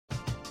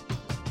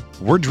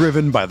We're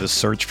driven by the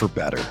search for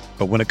better.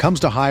 But when it comes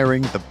to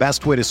hiring, the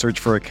best way to search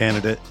for a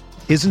candidate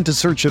isn't to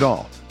search at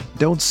all.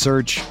 Don't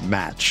search,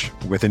 match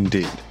with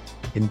Indeed.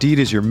 Indeed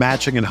is your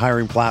matching and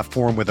hiring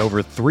platform with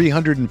over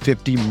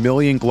 350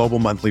 million global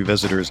monthly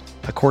visitors,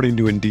 according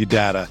to Indeed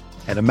data,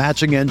 and a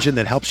matching engine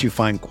that helps you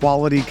find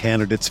quality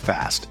candidates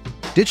fast.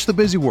 Ditch the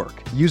busy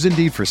work. Use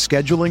Indeed for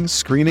scheduling,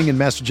 screening, and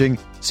messaging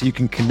so you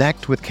can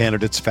connect with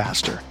candidates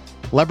faster.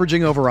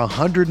 Leveraging over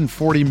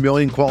 140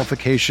 million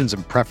qualifications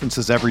and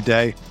preferences every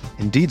day,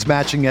 Indeed's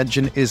matching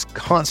engine is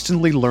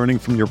constantly learning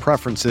from your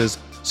preferences,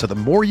 so the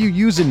more you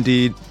use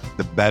Indeed,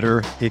 the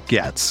better it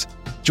gets.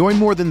 Join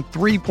more than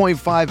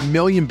 3.5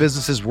 million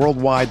businesses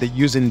worldwide that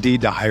use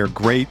Indeed to hire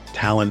great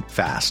talent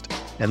fast.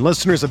 And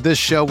listeners of this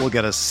show will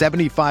get a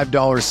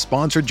 $75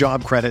 sponsored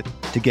job credit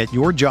to get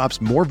your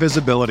jobs more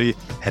visibility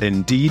at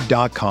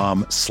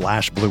Indeed.com/Blue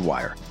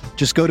Wire.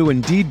 Just go to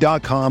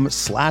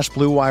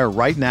Indeed.com/Blue Wire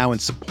right now and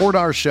support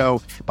our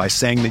show by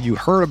saying that you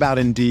heard about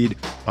Indeed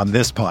on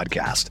this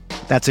podcast.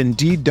 That's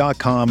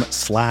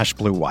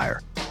Indeed.com/Blue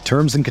Wire.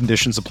 Terms and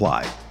conditions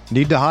apply.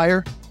 Need to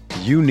hire?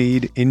 You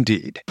need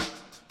Indeed.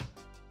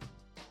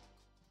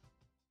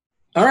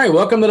 All right,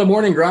 welcome to the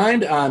Morning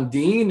Grind. I'm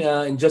Dean.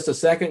 In just a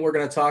second, we're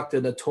going to talk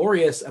to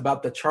Notorious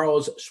about the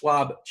Charles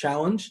Schwab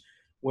Challenge,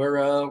 where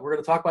we're going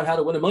to talk about how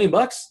to win $1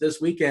 million this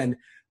weekend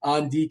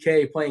on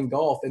DK playing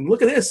golf. And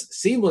look at this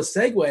seamless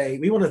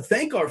segue. We want to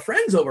thank our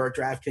friends over at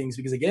DraftKings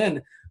because,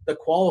 again, the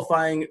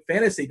qualifying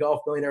fantasy golf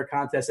millionaire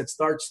contest that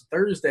starts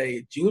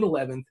Thursday, June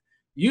 11th.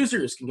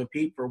 Users can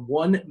compete for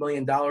 $1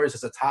 million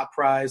as a top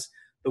prize.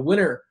 The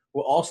winner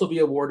will also be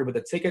awarded with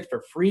a ticket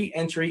for free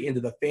entry into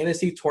the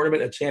Fantasy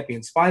Tournament of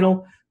Champions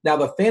Final. Now,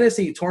 the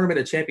Fantasy Tournament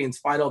of Champions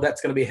Final,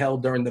 that's going to be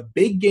held during the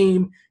big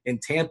game in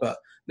Tampa.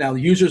 Now,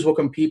 the users will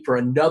compete for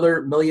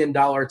another $1 million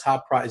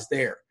top prize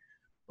there.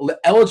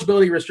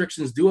 Eligibility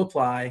restrictions do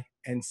apply,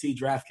 and see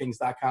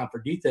DraftKings.com for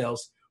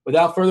details.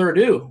 Without further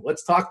ado,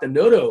 let's talk to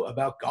Noto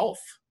about golf.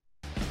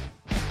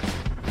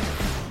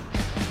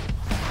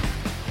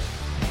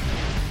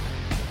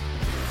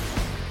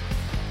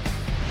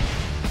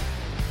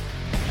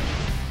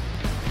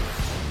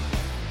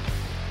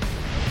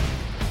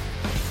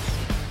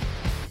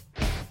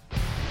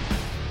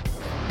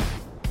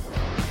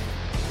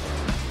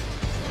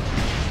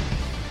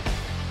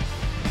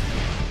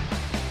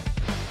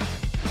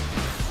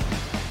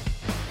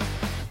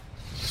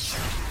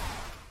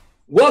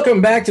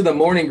 Welcome back to the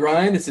Morning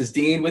Grind. This is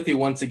Dean with you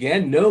once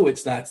again. No,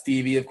 it's not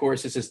Stevie. Of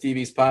course, this is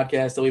Stevie's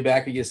podcast. He'll be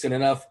back with you soon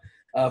enough.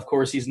 Of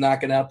course, he's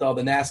knocking out all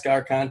the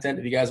NASCAR content.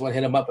 If you guys want to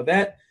hit him up with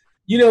that,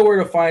 you know where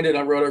to find it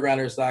on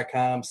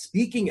rotogrinders.com.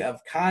 Speaking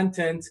of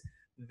content,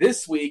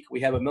 this week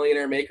we have a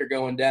millionaire maker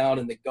going down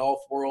in the golf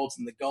worlds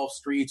and the golf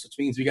streets, which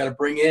means we got to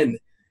bring in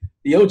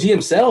the OG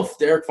himself,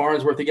 Derek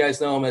Farnsworth. You guys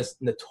know him as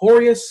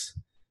Notorious.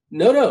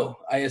 Noto,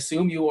 I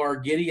assume you are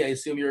giddy. I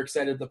assume you're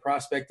excited at the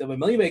prospect of a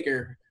million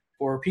maker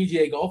for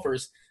PGA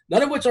golfers,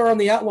 none of which are on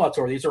the Outlaw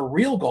Tour. These are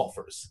real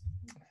golfers.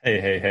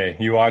 Hey,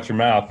 you watch your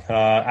mouth.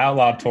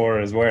 Outlaw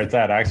Tour is where it's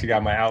at. I actually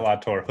got my Outlaw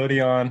Tour hoodie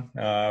on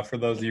for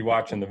those of you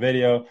watching the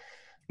video.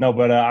 No,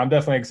 but I'm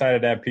definitely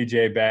excited to have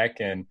PGA back,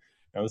 and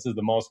this is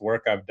the most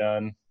work I've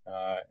done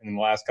in the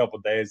last couple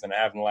of days than I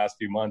have in the last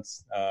few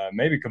months,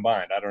 maybe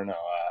combined. I don't know.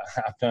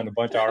 I've done a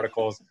bunch of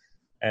articles.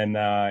 And,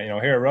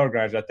 here at Road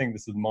Grinders, I think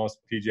this is the most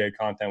PGA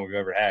content we've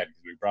ever had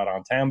because we brought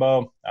on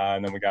Tambo,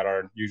 and then we got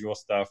our usual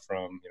stuff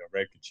from,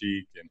 Ray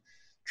Kachik and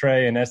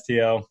Trey and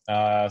STL.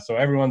 So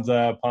everyone's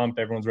pumped.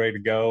 Everyone's ready to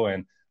go.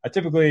 And I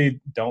typically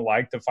don't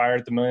like to fire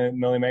at the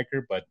Millie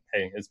Maker, but,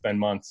 hey, it's been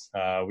months.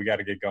 We got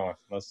to get going.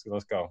 Let's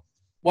go.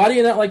 Why do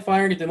you not like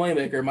firing at the Millie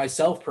Maker?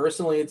 Myself,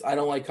 personally, I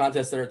don't like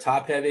contests that are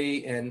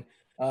top-heavy. And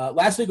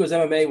last week was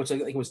MMA, which I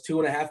think was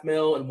 $2.5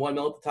 million and $1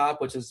 million at the top,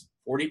 which is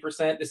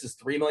 40%. This is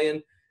 $3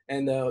 million.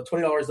 And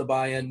 $20 to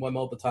buy in, $1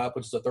 million at the top,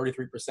 which is a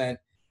 33%.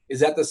 Is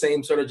that the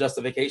same sort of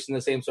justification,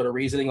 the same sort of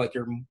reasoning? Like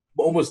you're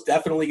almost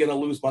definitely going to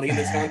lose money in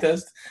this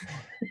contest?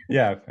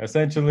 Yeah,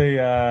 essentially.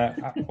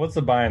 What's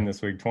the buy-in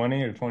this week?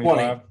 20 or 25?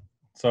 20.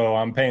 So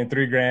I'm paying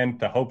 $3,000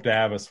 to hope to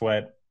have a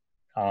sweat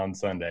on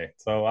Sunday.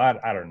 So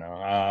I don't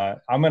know.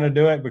 I'm going to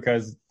do it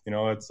because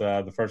it's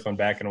the first one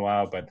back in a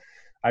while. But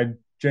I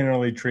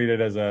generally treat it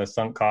as a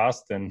sunk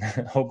cost and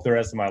hope the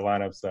rest of my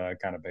lineups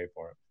kind of pay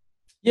for it.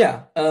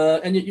 Yeah,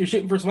 and you're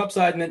shooting for some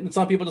upside, and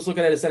some people just look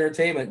at it as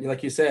entertainment.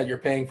 Like you said, you're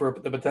paying for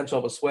the potential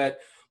of a sweat.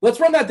 Let's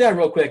run that down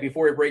real quick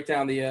before we break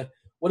down the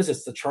what is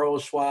this? The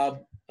Charles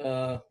Schwab.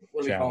 What do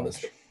we call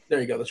this? There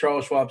you go, the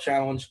Charles Schwab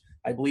Challenge.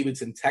 I believe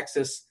it's in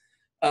Texas.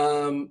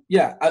 I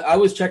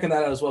was checking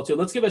that out as well too.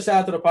 Let's give a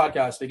shout out to the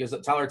podcast because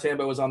Tyler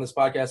Tambo was on this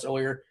podcast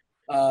earlier,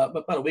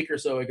 about a week or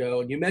so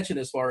ago, and you mentioned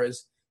as far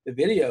as the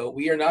video,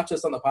 we are not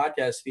just on the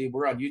podcast feed,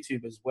 we're on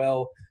YouTube as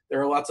well.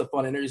 There are lots of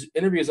fun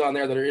interviews on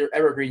there that are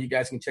evergreen. You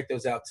guys can check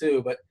those out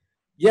too. But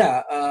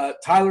yeah,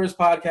 Tyler's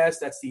podcast,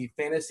 that's the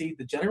Fantasy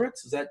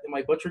Degenerates. Am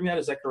I butchering that?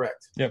 Is that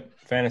correct? Yep.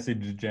 Fantasy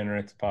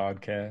Degenerates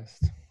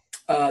podcast.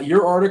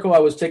 Your article, I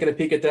was taking a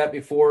peek at that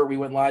before we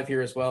went live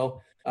here as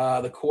well.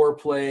 The core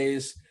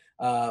plays.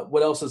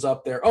 What else is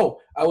up there? Oh,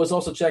 I was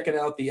also checking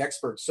out the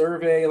expert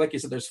survey. Like you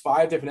said, there's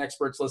 5 different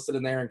experts listed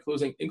in there,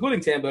 including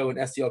Tambo and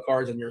STL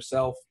Cards and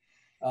yourself.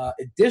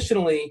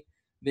 Additionally,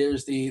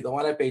 there's the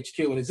lineup HQ.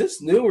 And is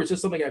this new or is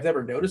this something I've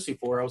never noticed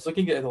before? I was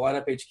looking at the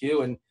lineup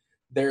HQ, and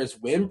there's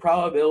win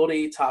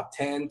probability, top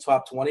 10,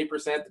 top 20%,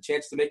 the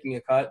chance of making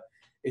a cut.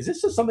 Is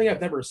this just something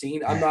I've never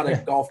seen? I'm not a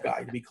golf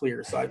guy, to be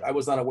clear, so I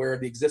was not aware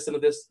of the existence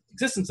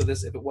of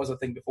this if it was a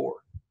thing before.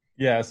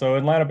 Yeah, so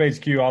in lineup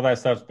HQ, all that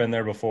stuff's been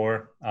there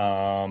before.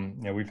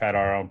 We've had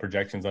our own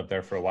projections up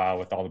there for a while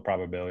with all the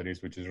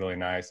probabilities, which is really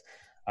nice.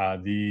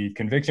 The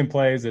conviction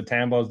plays that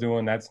Tambo's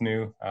doing, that's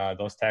new.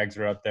 Those tags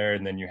are up there.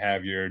 And then you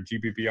have your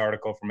GPP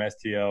article from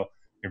STL,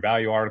 your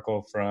value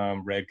article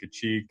from Red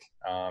Kachik.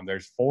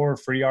 There's 4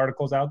 free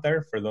articles out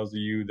there for those of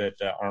you that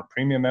aren't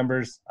premium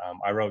members.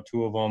 I wrote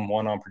 2 of them,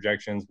 one on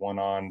projections, one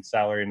on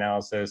salary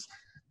analysis.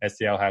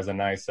 STL has a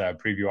nice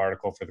preview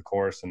article for the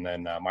course. And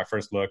then my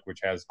first look, which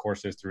has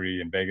course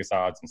history and Vegas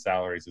odds and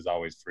salaries, is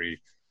always free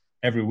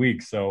every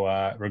week. So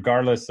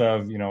regardless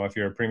of, if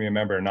you're a premium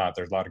member or not,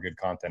 there's a lot of good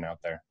content out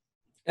there.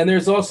 And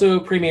there's also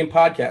premium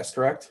podcast,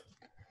 correct?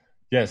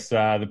 Yes.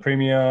 The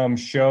premium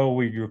show,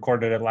 we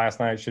recorded it last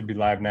night, should be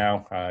live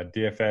now.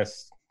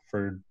 DFS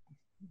for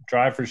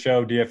Drive for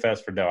Show,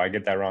 DFS for Dough. I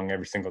get that wrong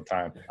every single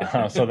time.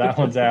 So that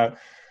one's out.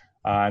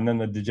 And then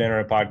the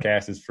Degenerate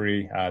podcast is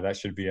free. That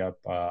should be up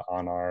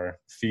on our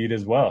feed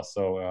as well.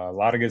 So a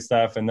lot of good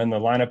stuff. And then the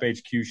Lineup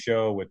HQ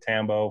show with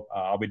Tambo,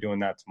 I'll be doing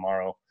that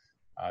tomorrow.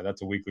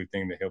 That's a weekly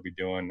thing that he'll be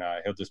doing.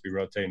 He'll just be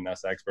rotating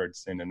us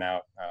experts in and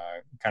out,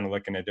 kind of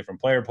looking at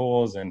different player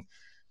pools and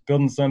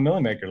building some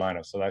Millie Maker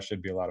lineups. So that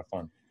should be a lot of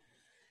fun.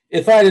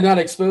 If I did not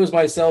expose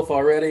myself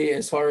already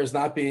as far as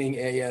not being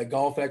a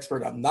golf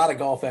expert, I'm not a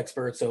golf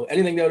expert. So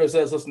anything Noto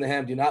says, listen to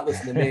him. Do not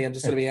listen to me. I'm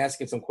just going to be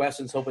asking some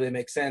questions. Hopefully they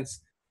make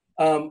sense.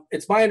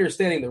 It's my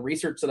understanding, the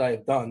research that I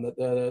have done,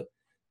 that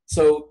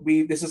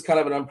this is kind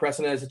of an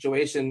unprecedented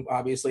situation,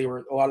 obviously,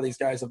 where a lot of these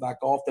guys have not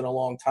golfed in a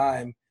long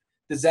time.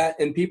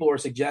 And people are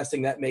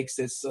suggesting that makes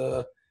this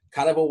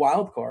kind of a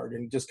wild card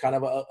and just kind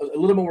of a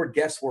little more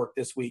guesswork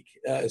this week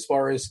as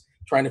far as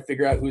trying to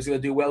figure out who's going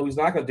to do well, who's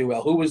not going to do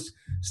well, who was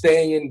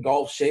staying in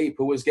golf shape,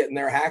 who was getting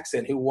their hacks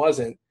in, who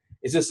wasn't.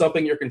 Is this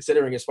something you're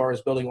considering as far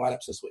as building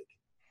lineups this week?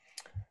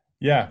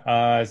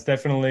 Yeah, it's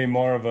definitely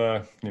more of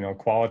a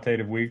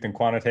qualitative week than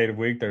quantitative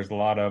week. There's a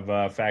lot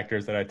of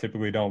factors that I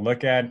typically don't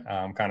look at.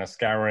 I'm kind of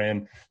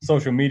scouring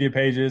social media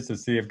pages to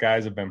see if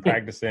guys have been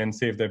practicing,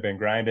 see if they've been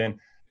grinding.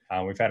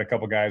 We've had a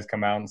couple guys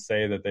come out and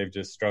say that they've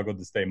just struggled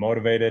to stay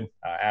motivated.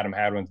 Adam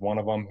Hadwin's one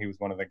of them. He was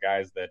one of the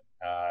guys that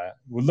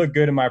would look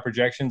good in my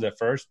projections at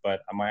first,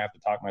 but I might have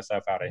to talk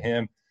myself out of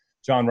him.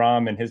 John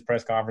Rahm in his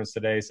press conference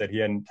today said he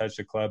hadn't touched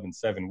a club in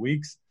 7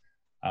 weeks.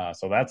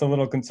 So that's a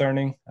little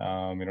concerning.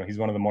 He's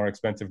one of the more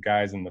expensive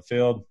guys in the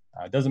field.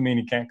 Doesn't mean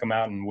he can't come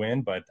out and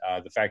win, but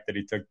the fact that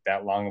he took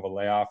that long of a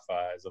layoff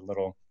is a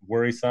little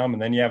worrisome.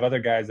 And then you have other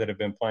guys that have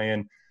been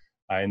playing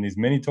in these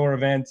mini tour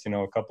events.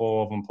 A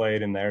couple of them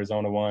played in the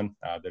Arizona one.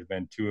 There have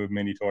been 2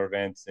 mini tour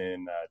events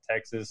in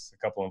Texas, a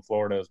couple in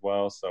Florida as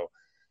well. So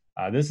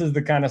this is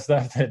the kind of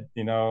stuff that,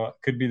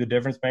 could be the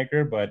difference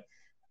maker. But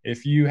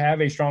if you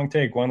have a strong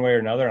take one way or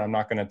another, I'm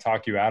not going to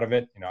talk you out of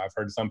it. I've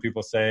heard some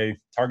people say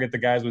target the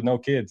guys with no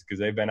kids because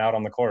they've been out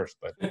on the course.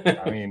 But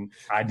I mean,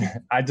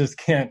 I just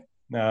can't,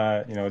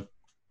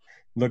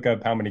 look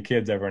up how many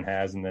kids everyone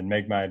has and then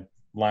make my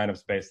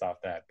lineups based off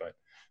that. But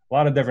a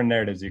lot of different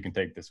narratives you can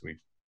take this week.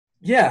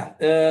 Yeah,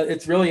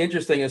 it's really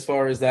interesting as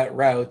far as that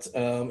route.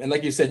 And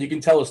like you said, you can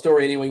tell a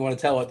story any way you want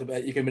to tell it,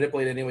 but you can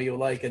manipulate it any way you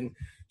like. And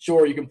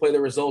sure, you can play the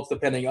results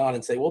depending on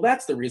and say, well,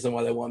 that's the reason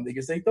why they won,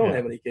 because they don't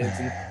have any kids.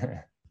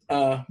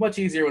 And much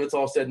easier when it's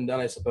all said and done,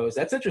 I suppose.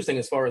 That's interesting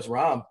as far as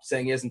Rahm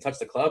saying he hasn't touched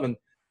the club in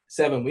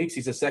 7 weeks.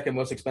 He's the second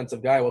most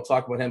expensive guy. We'll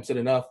talk about him soon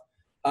enough.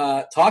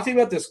 Talk to me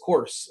about this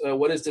course.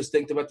 What is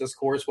distinct about this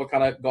course? What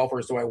kind of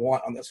golfers do I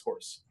want on this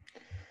course?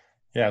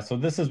 Yeah, so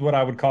this is what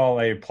I would call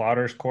a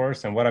plotter's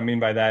course. And what I mean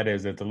by that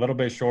is it's a little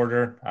bit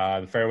shorter.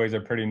 The fairways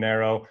are pretty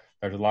narrow.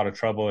 There's a lot of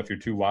trouble if you're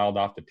too wild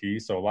off the tee.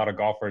 So a lot of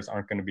golfers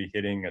aren't going to be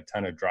hitting a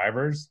ton of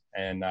drivers.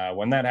 And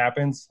when that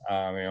happens,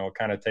 it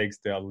kind of takes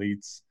the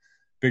elites'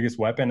 biggest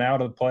weapon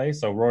out of the play.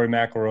 So Rory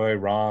McIlroy,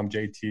 Rahm,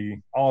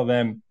 JT, all of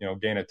them,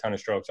 gain a ton of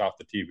strokes off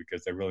the tee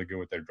because they're really good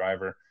with their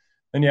driver.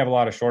 Then you have a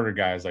lot of shorter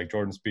guys like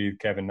Jordan Spieth,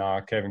 Kevin Na,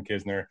 Kevin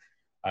Kisner.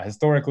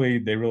 Historically,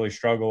 they really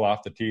struggle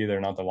off the tee.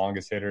 They're not the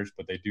longest hitters,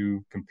 but they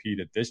do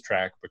compete at this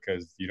track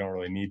because you don't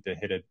really need to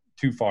hit it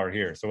too far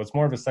here. So it's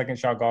more of a second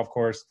shot golf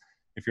course.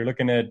 If you're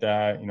looking at,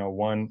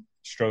 one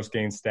strokes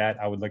gain stat,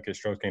 I would look at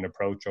strokes gain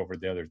approach over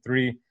the other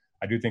 3.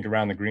 I do think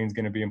around the green is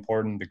going to be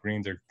important. The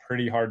greens are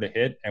pretty hard to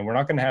hit, and we're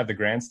not going to have the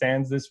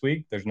grandstands this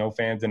week. There's no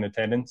fans in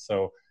attendance,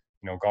 so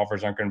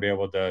golfers aren't going to be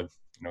able to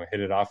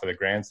hit it off of the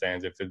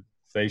grandstands. If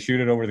they shoot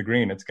it over the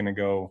green, it's going to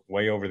go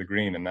way over the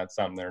green, and that's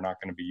something they're not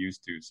going to be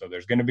used to. So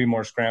there's going to be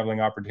more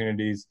scrambling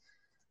opportunities.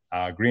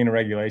 Green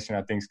regulation,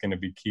 I think, is going to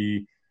be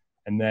key.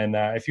 And then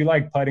if you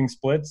like putting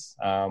splits,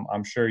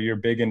 I'm sure you're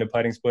big into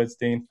putting splits,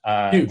 Dean.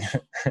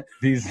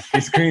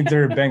 These greens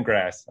are bent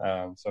grass,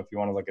 so if you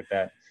want to look at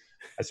that.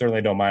 I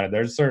certainly don't mind it.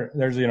 There's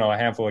a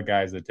handful of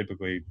guys that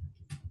typically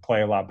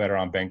play a lot better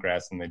on bent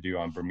grass than they do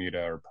on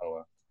Bermuda or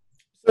POA.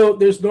 So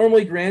there's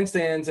normally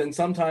grandstands, and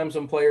sometimes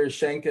when players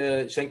shank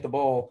the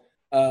ball,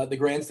 the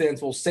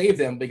grandstands will save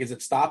them because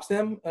it stops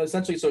them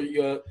essentially.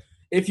 So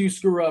if you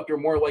screw up, you're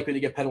more likely to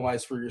get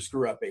penalized for your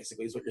screw up.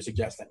 Basically, is what you're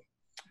suggesting.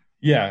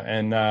 Yeah,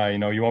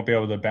 and you won't be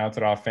able to bounce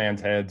it off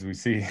fans' heads. We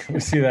see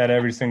that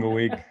every single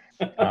week.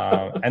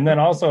 And then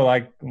also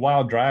like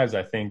wild drives,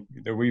 I think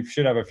that we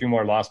should have a few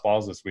more lost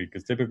balls this week,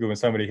 because typically when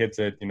somebody hits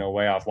it,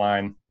 way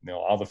offline,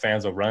 all the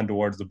fans will run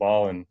towards the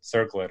ball and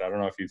circle it. I don't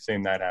know if you've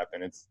seen that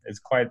happen. It's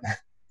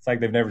like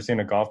they've never seen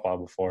a golf ball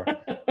before.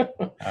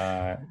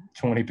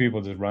 20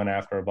 people just run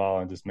after a ball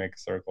and just make a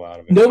circle out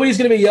of it. Nobody's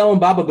going to be yelling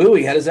Baba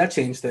Booey. How does that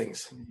change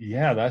things?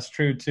 Yeah, that's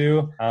true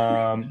too.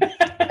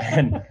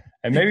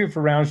 And maybe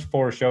for round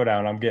 4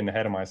 showdown, I'm getting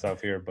ahead of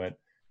myself here, but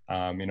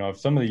if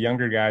some of the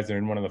younger guys are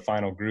in one of the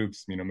final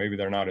groups, maybe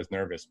they're not as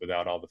nervous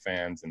without all the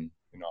fans and,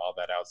 all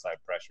that outside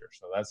pressure.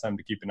 So that's something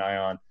to keep an eye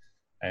on.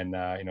 And,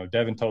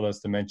 Devin told us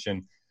to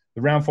mention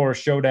the round 4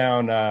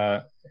 showdown.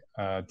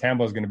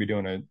 Tambo is going to be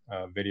doing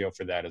a video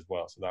for that as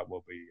well. So that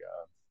will be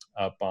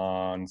up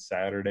on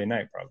Saturday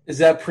night, probably. Is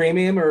that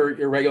premium or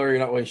your regular? You're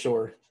not really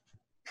sure?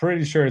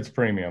 Pretty sure it's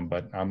premium,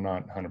 but I'm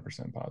not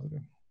 100%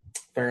 positive.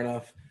 Fair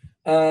enough.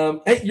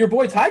 Hey, your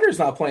boy Tiger's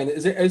not playing.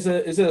 Is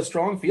it a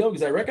strong field?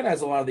 Because I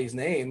recognize a lot of these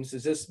names.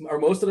 Are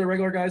most of the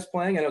regular guys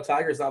playing? I know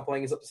Tiger's not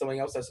playing. He's up to something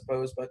else, I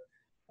suppose. But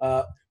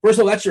first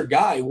of all, that's your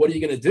guy. What are you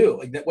going to do?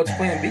 Like, what's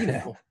plan B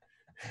now?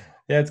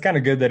 Yeah, it's kind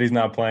of good that he's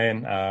not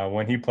playing.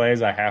 When he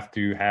plays, I have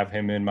to have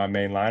him in my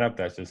main lineup.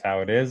 That's just how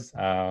it is.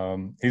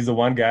 He's the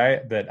one guy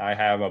that I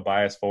have a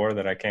bias for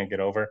that I can't get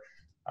over.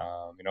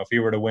 If he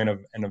were to win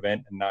an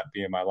event and not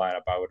be in my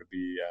lineup, I would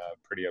be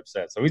pretty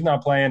upset. So he's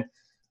not playing.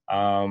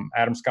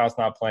 Adam Scott's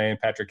not playing.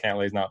 Patrick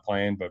Cantlay's not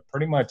playing. But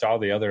pretty much all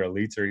the other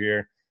elites are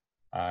here.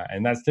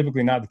 And that's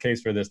typically not the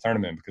case for this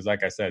tournament because,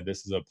 like I said,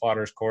 this is a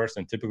plotter's course.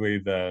 And typically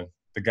the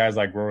guys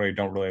like Rory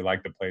don't really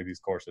like to play these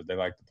courses. They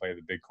like to play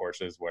the big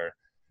courses where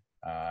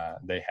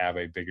they have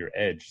a bigger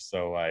edge.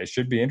 So it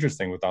should be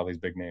interesting with all these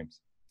big names.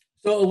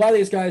 So a lot of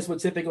these guys would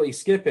typically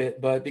skip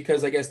it, but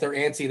because I guess they're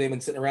antsy, they've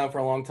been sitting around for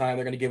a long time,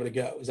 they're going to give it a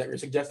go. Is that what you're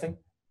suggesting?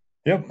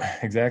 Yep,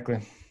 exactly.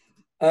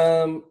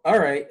 All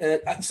right.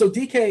 So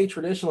DK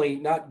traditionally,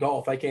 not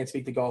golf, I can't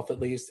speak to golf at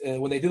least,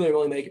 when they do their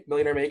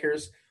millionaire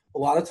makers, a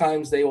lot of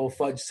times they will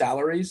fudge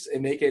salaries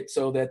and make it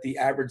so that the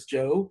average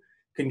Joe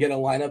can get a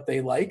lineup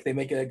they like. They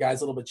make it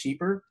guys a little bit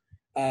cheaper.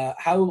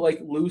 How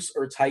loose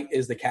or tight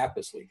is the cap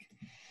this week?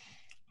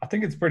 I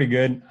think it's pretty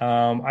good.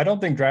 I don't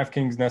think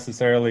DraftKings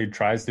necessarily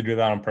tries to do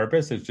that on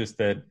purpose. It's just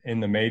that in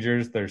the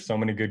majors, there's so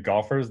many good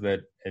golfers that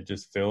it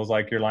just feels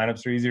like your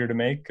lineups are easier to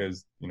make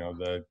because,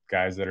 the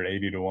guys that are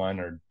 80-1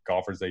 are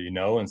golfers that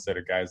instead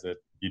of guys that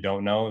you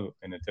don't know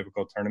in a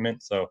typical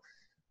tournament. So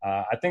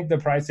I think the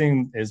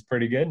pricing is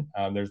pretty good.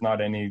 There's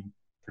not any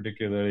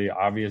particularly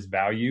obvious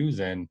values,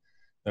 and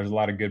there's a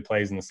lot of good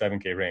plays in the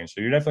 7K range.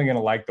 So you're definitely going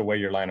to like the way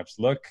your lineups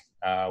look,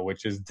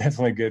 which is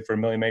definitely good for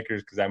million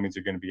makers because that means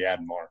you're going to be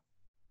adding more.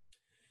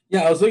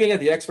 Yeah, I was looking at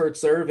the expert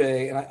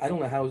survey, and I don't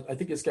know how – I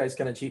think this guy's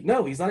kind of cheap.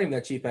 No, he's not even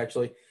that cheap,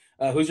 actually.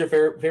 Who's your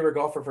favorite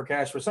golfer for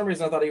cash? For some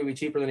reason, I thought he would be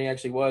cheaper than he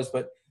actually was.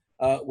 But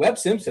Webb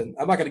Simpson –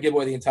 I'm not going to give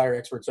away the entire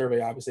expert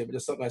survey, obviously, but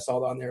just something I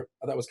saw on there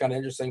I thought was kind of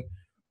interesting.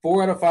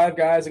 4 out of 5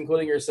 guys,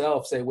 including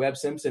yourself, say Webb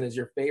Simpson is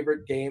your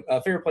favorite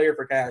player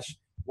for cash.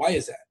 Why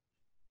is that?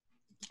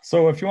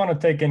 So if you want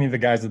to take any of the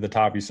guys at the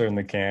top, you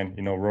certainly can.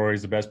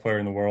 Rory's the best player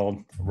in the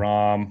world.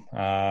 Rahm,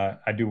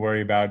 I do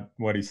worry about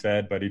what he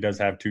said, but he does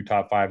have 2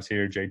 top 5s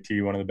here.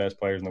 JT, one of the best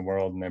players in the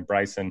world. And then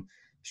Bryson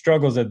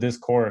struggles at this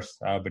course,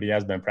 but he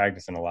has been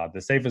practicing a lot.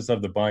 The safest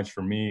of the bunch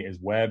for me is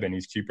Webb, and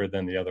he's cheaper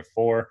than the other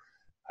 4.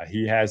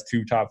 He has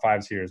 2 top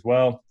 5s here as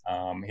well.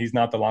 He's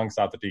not the longest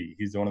off the tee.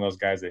 He's one of those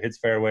guys that hits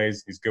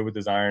fairways. He's good with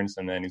his irons,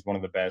 and then he's one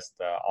of the best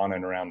on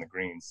and around the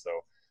greens. So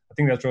I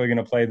think that's really going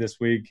to play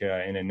this week.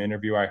 In an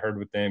interview I heard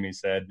with him, he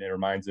said it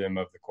reminds him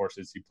of the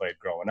courses he played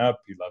growing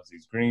up. He loves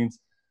these greens,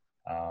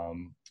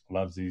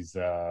 loves these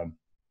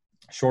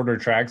shorter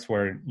tracks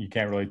where you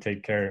can't really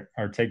take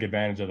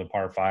advantage of the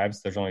par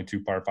 5s. There's only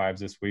 2 par 5s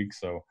this week.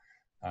 So,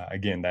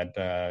 again, that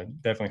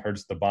definitely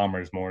hurts the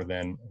bombers more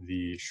than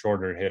the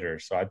shorter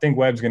hitters. So I think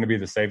Webb's going to be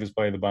the safest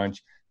play of the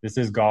bunch. This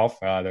is golf.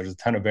 There's a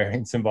ton of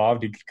variance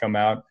involved. He could come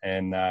out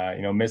and,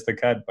 miss the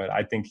cut, but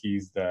I think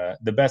he's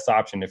the best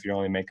option if you're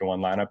only making one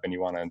lineup and you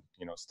want to,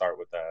 start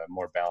with a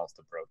more balanced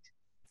approach.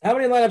 How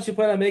many lineups you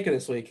plan on making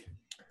this week?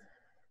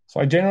 So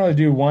I generally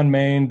do one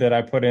main that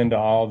I put into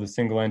all the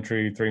single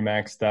entry 3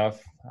 max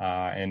stuff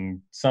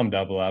and some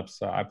double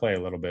ups. I play a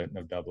little bit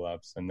of double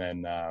ups, and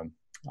then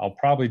I'll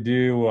probably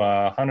do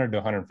 100 to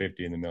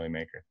 150 in the million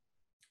maker.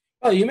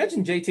 Oh, you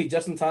mentioned JT,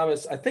 Justin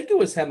Thomas. I think it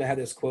was him that had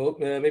this quote.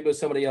 Maybe it was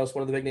somebody else,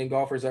 one of the big name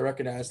golfers I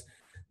recognized.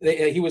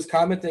 He was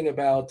commenting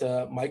about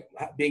Mike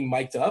being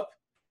mic'd up.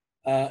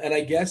 And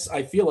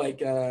I feel like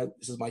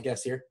this is my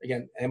guess here.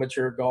 Again,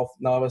 amateur golf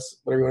novice,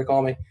 whatever you want to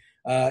call me.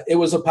 It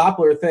was a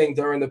popular thing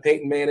during the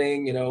Peyton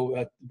Manning,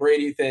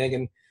 Brady thing.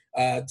 And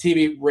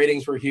TV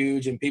ratings were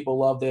huge, and people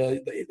love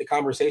the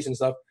conversation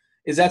stuff.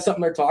 Is that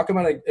something they're talking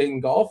about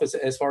in golf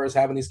as far as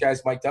having these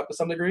guys mic'd up to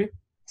some degree?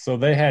 So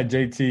they had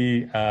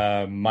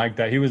JT mic'd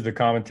up. He was the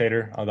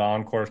commentator, the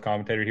on-course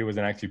commentator. He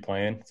wasn't actually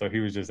playing, so he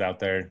was just out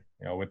there,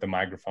 with the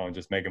microphone,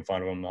 just making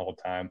fun of him the whole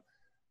time.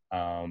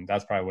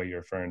 That's probably what you're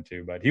referring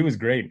to. But he was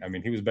great. I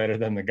mean, he was better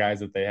than the guys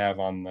that they have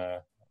on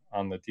the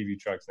TV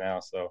trucks now.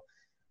 So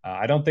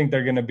I don't think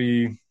they're going to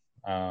be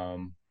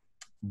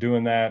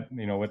doing that,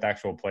 with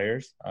actual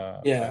players.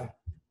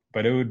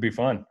 But it would be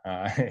fun.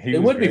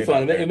 It would be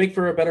fun. It would make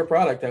for a better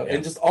product,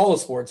 and just all the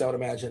sports, I would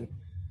imagine.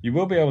 You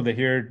will be able to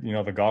hear,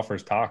 the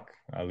golfers talk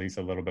at least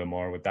a little bit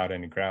more without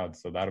any crowds.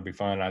 So that'll be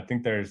fun. I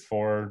think there's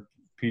 4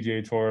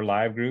 PGA Tour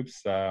live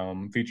groups,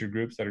 featured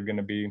groups that are going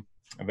to be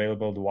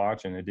available to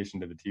watch in addition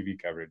to the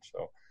TV coverage.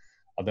 So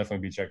I'll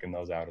definitely be checking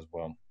those out as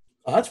well.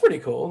 Oh, that's pretty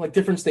cool. Like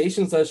different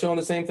stations that are showing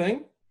the same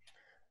thing?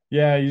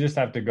 Yeah, you just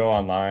have to go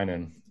online,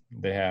 and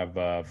they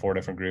have 4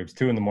 different groups,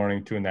 2 in the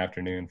morning, 2 in the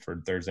afternoon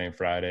for Thursday and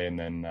Friday, and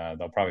then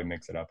they'll probably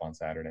mix it up on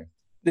Saturday.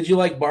 Did you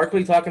like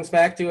Barkley talking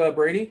smack to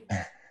Brady?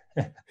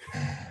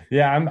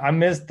 Yeah, I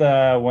missed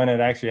when it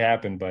actually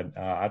happened, but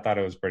I thought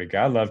it was pretty good.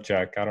 I love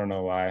Chuck. I don't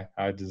know why.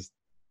 I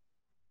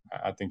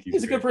think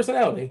he's a good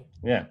personality.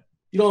 Yeah.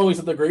 You don't always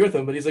have to agree with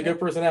him, but he's a good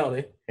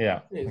personality. Yeah,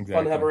 he's exactly.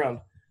 Fun to have around.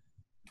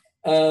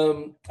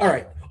 All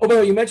right. Oh, by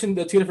the way, you mentioned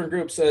the 2 different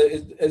groups.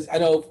 As I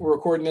know we're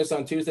recording this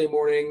on Tuesday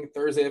morning.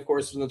 Thursday, of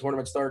course, when the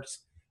tournament starts.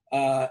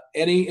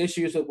 Any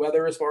issues with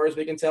weather as far as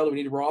we can tell? Do we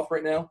need Roth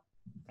right now?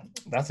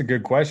 That's a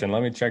good question.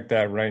 Let me check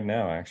that right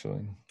now,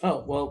 actually.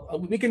 Oh,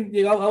 well, we can.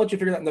 I'll let you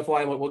figure that in the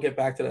fly, and we'll get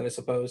back to that, I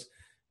suppose.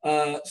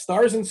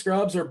 Stars and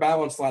scrubs or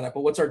balanced lineup,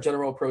 but what's our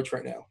general approach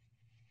right now?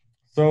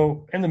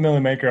 So in the Millie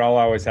Maker, I'll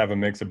always have a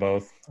mix of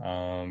both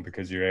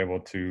because you're able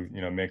to,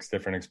 mix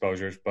different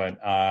exposures.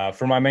 But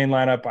for my main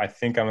lineup, I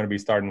think I'm going to be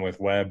starting with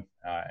Webb.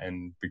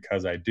 And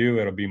because I do,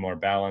 it'll be more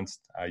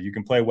balanced. You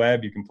can play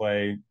Webb. You can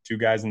play 2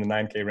 guys in the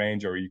 9K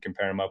range, or you can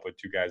pair them up with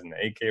 2 guys in the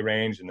 8K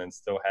range and then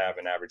still have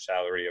an average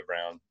salary of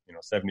around,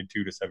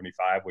 72 to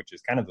 75, which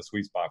is kind of the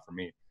sweet spot for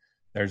me.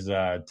 There's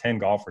 10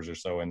 golfers or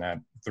so in that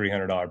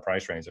 $300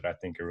 price range that I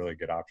think are really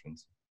good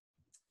options.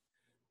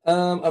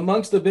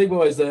 Amongst the big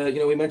boys,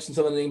 we mentioned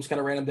some of the names,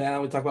 kind of ran them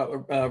down. We talked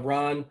about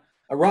Rahm,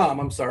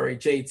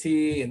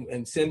 JT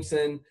and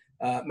Simpson,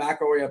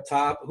 McIlroy up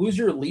top. Who's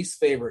your least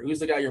favorite? Who's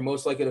the guy you're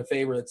most likely to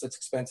favor that's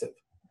expensive?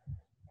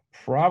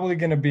 Probably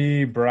going to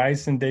be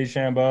Bryson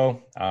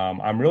DeChambeau.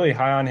 I'm really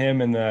high on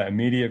him in the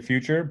immediate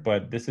future,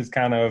 but this is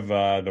kind of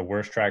the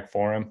worst track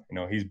for him.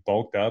 He's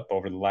bulked up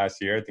over the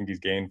last year. I think he's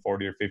gained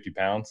 40 or 50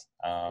 pounds.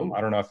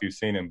 I don't know if you've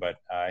seen him, but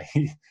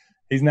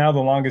he's now the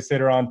longest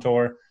hitter on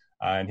tour.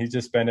 And he's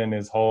just spending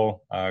his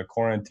whole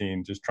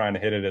quarantine just trying to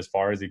hit it as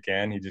far as he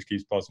can. He just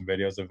keeps posting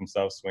videos of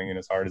himself swinging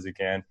as hard as he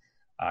can.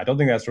 I don't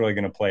think that's really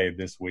going to play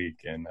this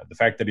week. And the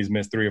fact that he's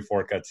missed 3 or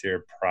 4 cuts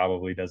here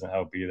probably doesn't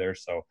help either.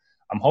 So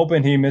I'm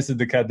hoping he misses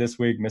the cut this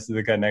week, misses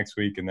the cut next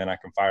week, and then I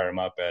can fire him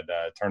up at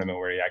a tournament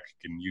where he actually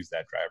can use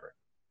that driver.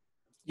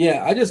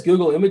 Yeah, I just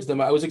Google imaged him.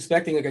 I was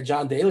expecting like a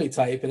John Daly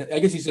type, and I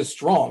guess he's just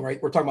strong,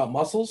 right? We're talking about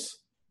muscles.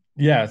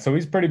 Yeah, so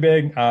he's pretty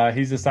big.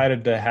 He's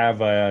decided to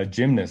have a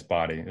gymnast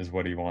body is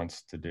what he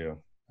wants to do,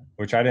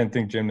 which I didn't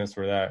think gymnasts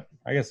were that.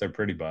 I guess they're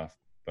pretty buff.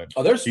 But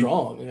they're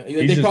strong.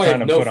 He's just trying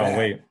to put on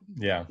weight.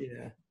 Yeah.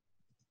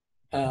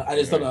 I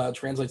just don't know how it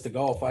translates to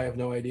golf. I have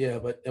no idea,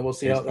 but we'll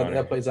see how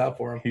that plays out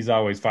for him. He's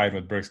always fighting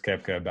with Brooks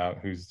Koepka about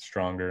who's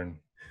stronger, and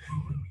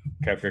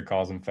Koepka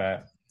calls him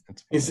fat.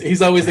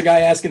 He's always the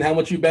guy asking how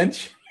much you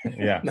bench.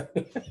 Yeah.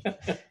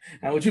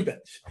 How would you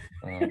bench?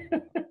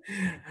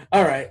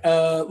 All right.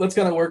 Let's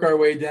kind of work our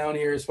way down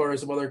here as far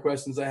as some other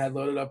questions I had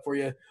loaded up for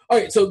you. All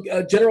right. So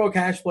general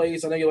cash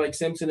plays. I know you like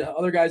Simpson.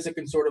 Other guys that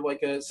can sort of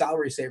like a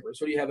salary savers.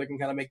 What do you have that can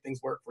kind of make things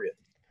work for you?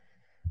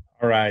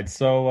 All right.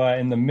 So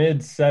in the mid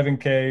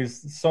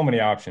 7Ks, so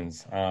many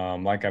options.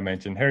 Like I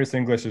mentioned, Harris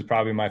English is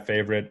probably my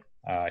favorite.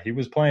 He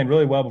was playing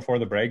really well before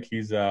the break.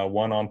 He's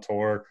won on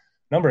tour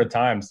a number of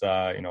times,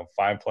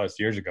 5+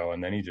 years ago,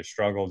 and then he just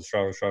struggled.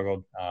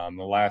 The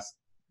last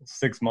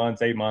 6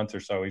 months, 8 months or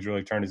so, he's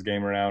really turned his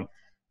game around.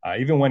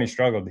 Even when he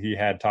struggled, he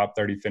had top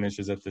 30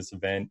 finishes at this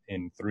event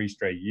in 3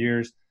 straight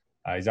years.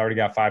 He's already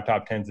got 5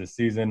 top 10s this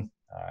season.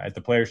 At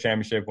the Players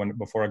Championship,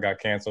 before it got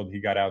canceled, he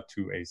got out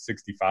to a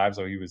 65,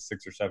 so he was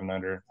 6 or 7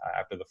 under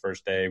after the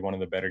first day. One of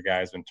the better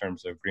guys in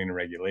terms of green and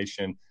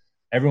regulation.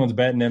 Everyone's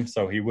betting him,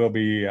 so he will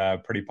be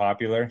pretty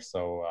popular.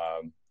 So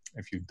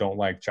if you don't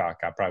like chalk,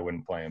 I probably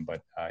wouldn't play him,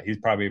 but he's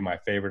probably my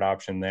favorite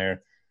option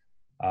there.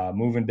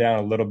 Moving down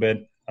a little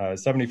bit,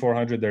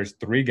 7,400, there's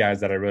 3 guys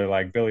that I really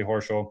like. Billy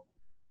Horschel,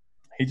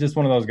 he's just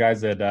one of those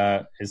guys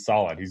that is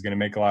solid. He's going to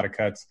make a lot of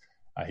cuts.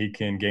 He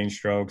can gain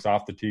strokes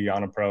off the tee,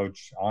 on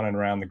approach, on and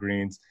around the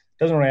greens.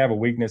 Doesn't really have a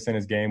weakness in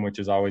his game, which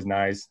is always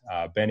nice.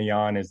 Benny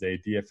On is a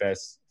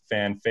DFS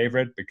fan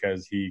favorite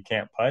because he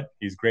can't putt.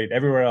 He's great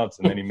everywhere else,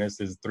 and then he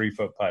misses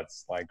 3-foot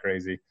putts like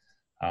crazy.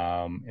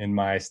 In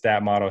my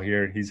stat model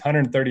here, he's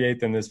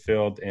 138th in this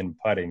field in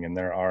putting, and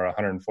there are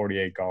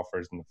 148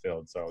 golfers in the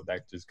field. So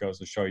that just goes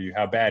to show you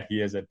how bad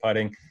he is at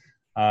putting.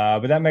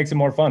 But that makes it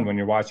more fun when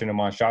you're watching him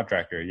on Shot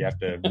Tracker. You have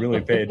to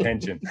really pay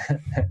attention.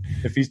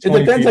 If he's 20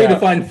 it depends feet how you out,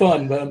 define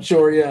fun, but I'm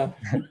sure, yeah.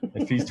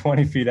 if he's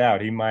 20 feet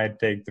out, he might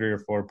take 3 or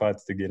 4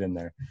 putts to get in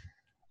there.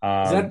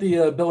 Is that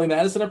the Billy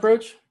Madison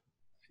approach?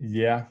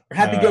 Yeah. Or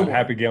Happy Gilmore.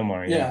 Happy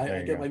Gilmore. Yeah,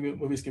 I get my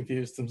movies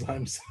confused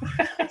sometimes.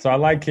 So I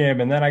like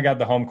him. And then I got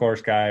the home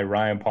course guy,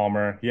 Ryan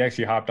Palmer. He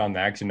actually hopped on the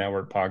Action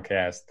Network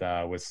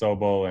podcast with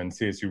Sobel and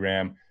CSU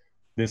Ram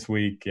this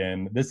week.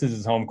 And this is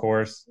his home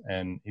course.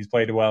 And he's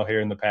played well here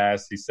in the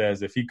past. He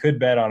says if he could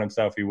bet on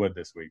himself, he would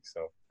this week.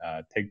 So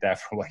take that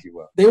for what you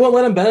will. They won't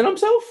let him bet on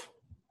himself?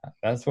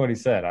 That's what he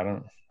said. I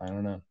don't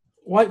know.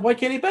 Why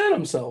can't he bet on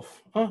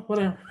himself? Oh,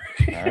 whatever.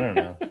 I don't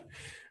know.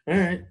 All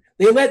right.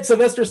 They let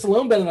Sylvester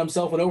Stallone bet on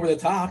himself and Over the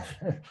Top.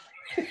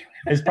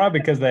 It's probably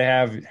because they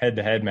have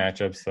head-to-head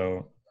matchups.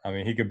 So, I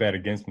mean, he could bet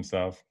against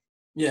himself.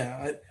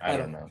 Yeah, I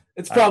don't know.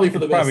 It's probably for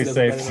the best.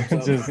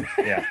 Probably safe.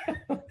 Yeah.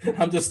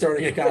 I'm just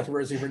starting a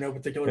controversy for no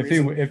particular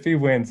reason. If he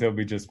wins, he'll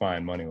be just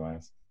fine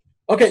money-wise.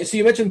 Okay, so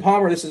you mentioned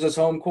Palmer. This is his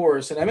home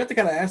course. And I meant to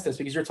kind of ask this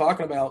because you're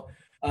talking about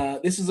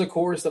this is a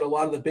course that a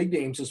lot of the big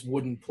names just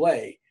wouldn't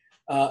play.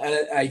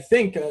 And I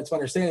think it's my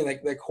understanding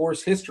that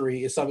course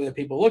history is something that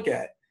people look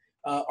at.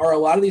 Are a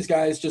lot of these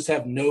guys just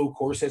have no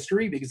course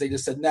history because they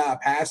just said, nah,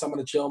 pass, I'm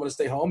going to chill, I'm going to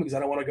stay home because I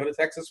don't want to go to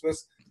Texas for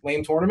this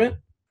lame tournament?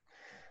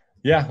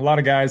 Yeah, a lot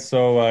of guys.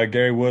 So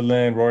Gary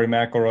Woodland, Rory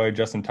McIlroy,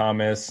 Justin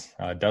Thomas,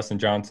 Dustin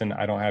Johnson.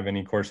 I don't have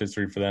any course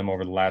history for them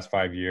over the last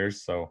 5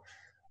 years. So,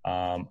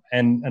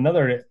 and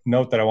another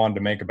note that I wanted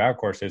to make about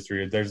course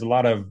history is there's a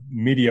lot of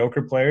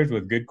mediocre players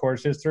with good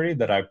course history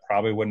that I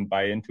probably wouldn't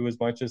buy into as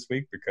much this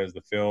week because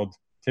the field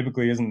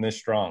typically isn't this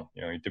strong.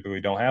 You know, you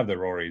typically don't have the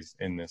Rorys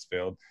in this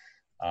field.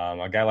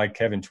 A guy like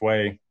Kevin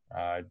Chway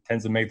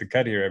tends to make the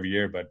cut here every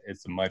year, but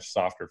it's a much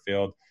softer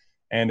field.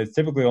 And it's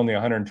typically only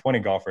 120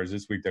 golfers.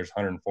 This week there's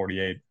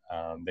 148.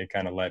 They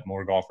kind of let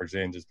more golfers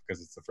in just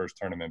because it's the first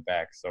tournament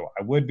back. So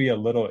I would be a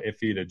little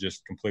iffy to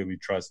just completely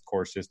trust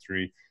course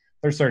history.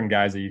 There's certain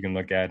guys that you can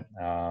look at,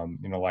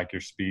 like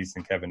your Spieth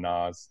and Kevin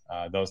Nas,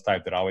 those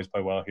type that always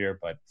play well here.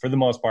 But for the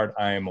most part,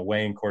 I am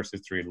weighing course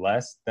history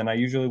less than I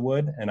usually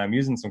would. And I'm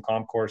using some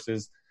comp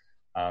courses.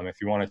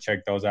 If you want to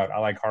check those out, I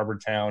like Harbor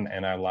Town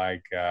and I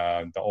like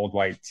the Old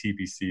White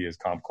TPC as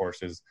comp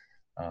courses.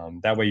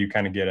 That way you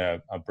kind of get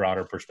a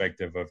broader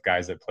perspective of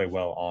guys that play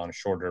well on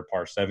shorter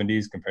par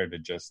 70s compared to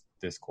just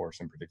this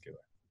course in particular.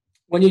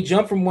 When you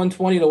jump from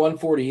 120 to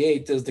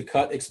 148, does the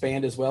cut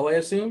expand as well, I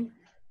assume?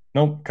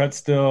 Nope, cut's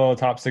still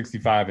top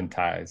 65 and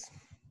ties.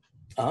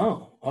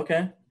 Oh,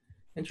 okay.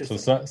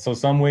 Interesting. So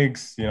some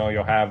weeks,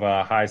 you'll have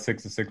a high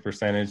 6 to 6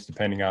 percentage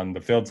depending on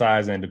the field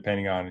size and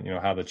depending on,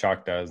 how the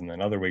chalk does. And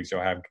then other weeks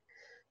you'll have,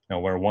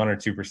 where 1 or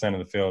 2% of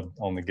the field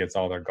only gets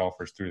all their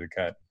golfers through the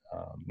cut.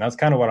 That's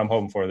kind of what I'm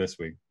hoping for this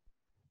week.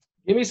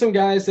 Give me some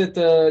guys that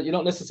you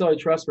don't necessarily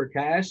trust for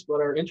cash, but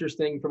are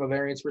interesting from a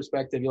variance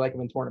perspective. You like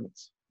them in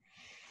tournaments.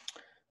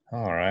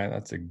 All right.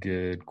 That's a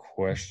good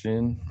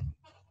question.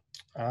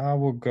 I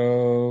will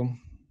go.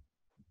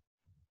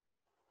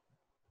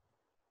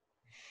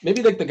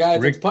 Maybe like the guy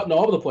that's putting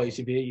all over the place.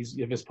 If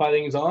his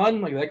putting is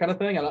on, like that kind of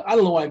thing. I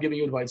don't know why I'm giving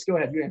you advice. Go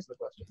ahead. You answer the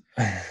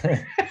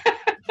question.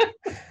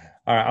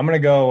 All right. I'm going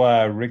to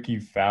go Ricky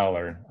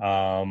Fowler.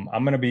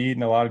 I'm going to be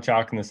eating a lot of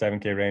chalk in the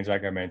 7K range,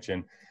 like I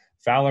mentioned.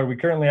 Fowler, we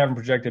currently have him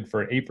projected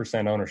for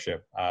 8%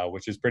 ownership,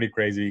 which is pretty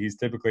crazy. He's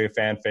typically a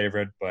fan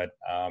favorite, but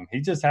he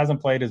just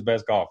hasn't played his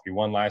best golf. He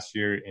won last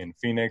year in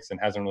Phoenix and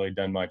hasn't really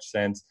done much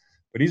since.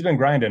 But he's been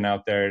grinding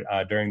out there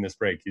during this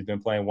break. He's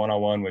been playing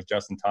one-on-one with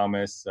Justin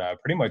Thomas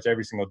pretty much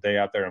every single day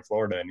out there in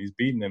Florida, and he's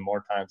beaten him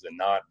more times than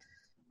not.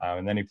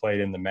 And then he played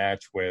in the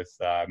match with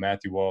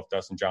Matthew Wolff,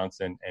 Dustin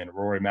Johnson, and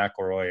Rory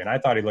McIlroy, and I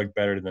thought he looked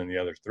better than the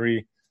other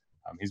three.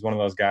 He's one of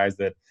those guys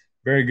that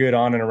very good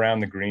on and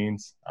around the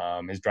greens.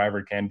 His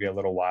driver can be a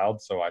little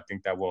wild, so I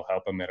think that will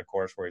help him at a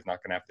course where he's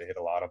not going to have to hit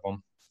a lot of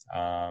them.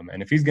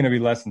 And if he's going to be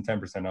less than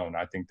 10% owned,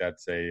 I think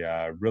that's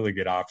a really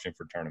good option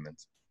for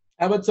tournaments.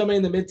 How about somebody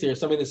in the mid-tier,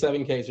 somebody in the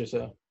 7Ks or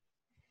so?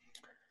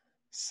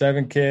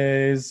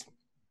 7Ks.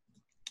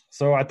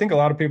 So I think a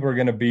lot of people are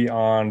going to be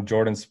on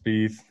Jordan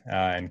Spieth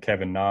and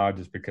Kevin Na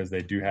just because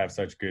they do have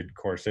such good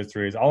course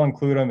histories. I'll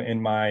include them in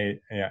my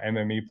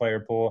MME player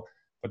pool,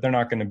 but they're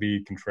not going to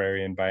be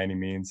contrarian by any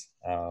means.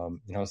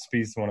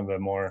 Spieth's one of the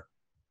more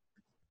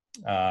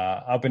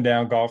up and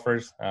down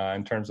golfers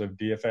in terms of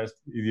DFS.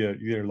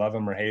 Either love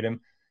him or hate him.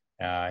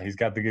 He's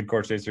got the good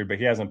course history, but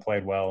he hasn't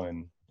played well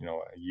in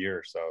a year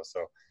or so.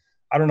 So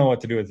I don't know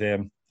what to do with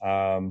him.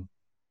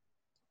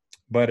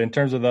 But in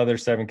terms of the other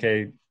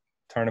 7K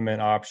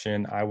tournament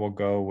option, I will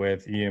go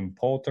with Ian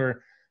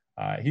Poulter.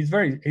 He's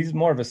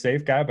more of a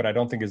safe guy, but I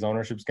don't think his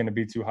ownership is going to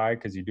be too high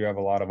because you do have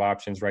a lot of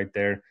options right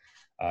there.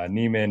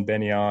 Neiman,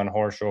 Benyon,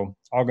 Horschel,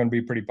 all going to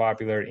be pretty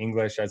popular.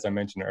 English, as I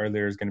mentioned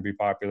earlier, is going to be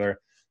popular.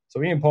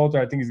 So Ian Poulter,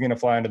 I think he's going to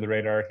fly under the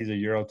radar. He's a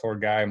Euro Tour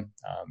guy.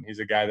 He's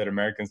a guy that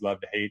Americans love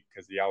to hate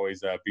because he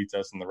always beats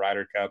us in the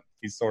Ryder Cup.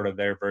 He's sort of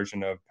their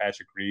version of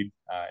Patrick Reed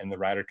in the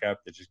Ryder Cup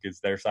that just gets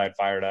their side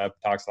fired up,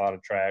 talks a lot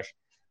of trash.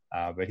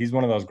 But he's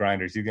one of those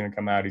grinders. He's going to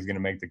come out. He's going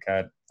to make the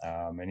cut.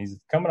 And he's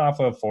coming off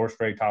of 4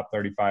 straight top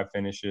 35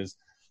 finishes.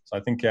 So I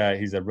think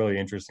he's a really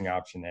interesting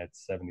option at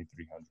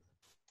 7,300.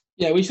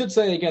 Yeah, we should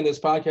say, again, this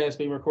podcast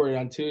being recorded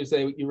on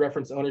Tuesday, you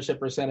referenced ownership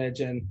percentage,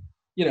 and,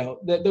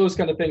 those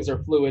kind of things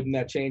are fluid and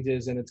that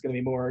changes, and it's going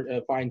to be more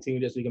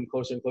fine-tuned as we come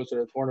closer and closer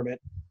to the tournament.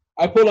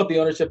 I pulled up the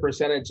ownership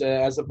percentage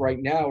as of right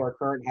now. Our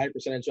current high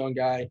percentage owned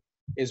guy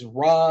is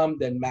Rahm,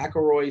 then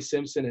McIlroy,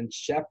 Simpson, and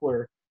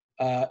Scheffler.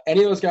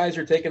 Any of those guys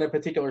are taking a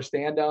particular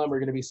stand on? We're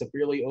going to be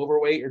severely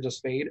overweight or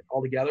just fade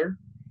altogether,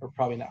 or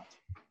probably not?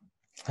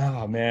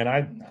 Oh,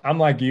 man, I'm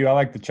like you. I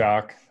like the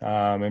chalk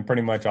in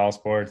pretty much all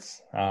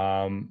sports.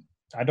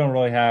 I don't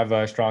really have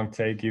a strong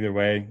take either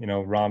way.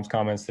 Rahm's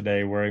comments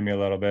today worry me a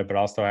little bit, but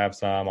I'll still have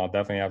some. I'll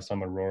definitely have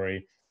some of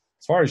Rory.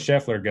 As far as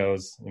Scheffler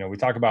goes, we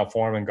talk about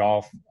form in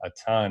golf a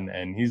ton,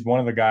 and he's one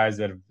of the guys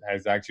that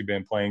has actually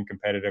been playing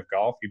competitive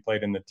golf. He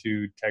played in the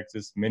 2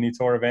 Texas mini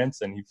tour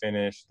events, and he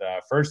finished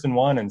first in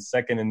one and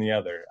second in the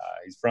other.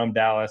 He's from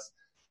Dallas.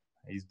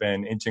 He's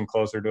been inching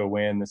closer to a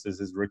win. This is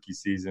his rookie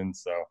season.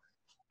 So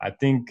I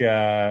think,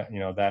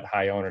 that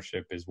high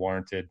ownership is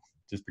warranted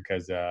just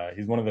because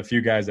he's one of the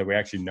few guys that we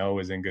actually know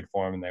is in good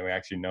form and that we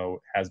actually know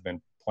has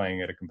been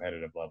playing at a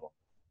competitive level.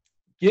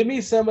 Give me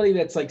somebody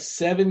that's like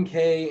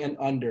 7K and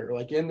under,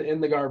 like in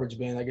the garbage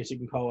bin, I guess you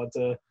can call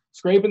it,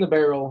 scraping the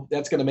barrel,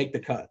 that's going to make the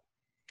cut.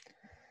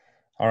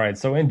 All right.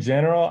 So in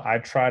general, I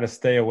try to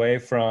stay away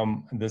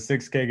from the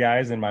 6K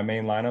guys in my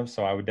main lineup.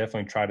 So I would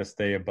definitely try to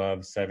stay above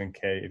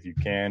 7K if you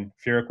can.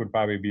 Furyk would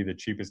probably be the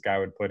cheapest guy I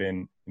would put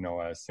in,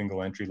 a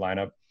single entry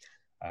lineup.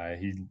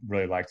 He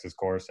really likes his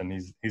course, and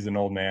he's an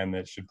old man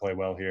that should play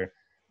well here.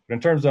 But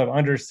in terms of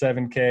under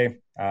 7K,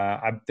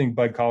 I think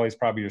Bud Cauley is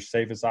probably your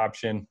safest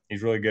option.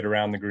 He's really good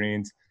around the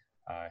greens.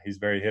 He's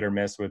very hit or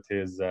miss with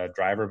his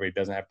driver, but he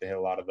doesn't have to hit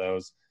a lot of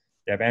those.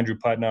 You have Andrew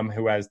Putnam,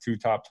 who has 2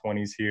 top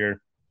 20s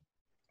here.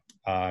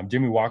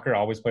 Jimmy Walker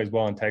always plays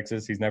well in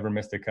Texas. He's never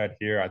missed a cut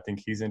here. I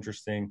think he's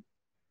interesting.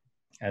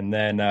 And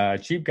then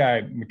cheap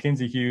guy,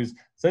 Mackenzie Hughes,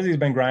 says he's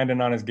been grinding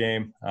on his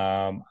game.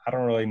 I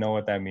don't really know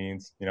what that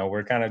means.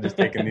 We're kind of just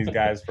taking these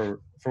guys for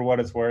what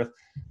it's worth.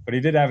 But he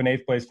did have an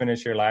 8th place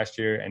finish here last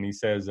year, and he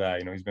says,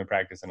 he's been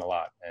practicing a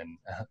lot. And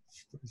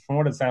from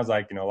what it sounds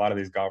like, a lot of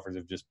these golfers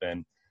have just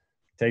been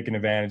taking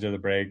advantage of the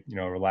break,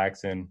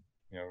 relaxing,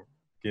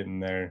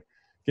 getting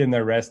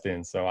their rest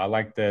in. So I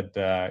like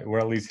that we're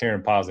at least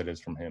hearing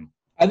positives from him.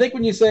 I think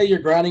when you say you're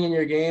grinding in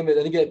your game, I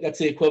think that's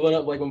the equivalent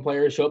of like when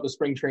players show up to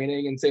spring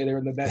training and say they're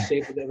in the best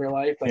shape of their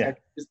life. Like,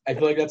 yeah. I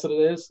feel like that's what it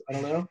is. I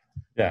don't know.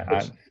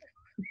 Yeah,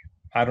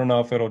 I don't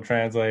know if it'll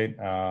translate.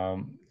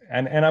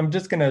 And I'm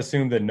just going to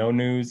assume that no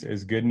news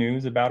is good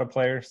news about a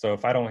player. So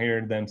if I don't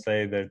hear them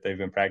say that they've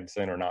been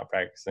practicing or not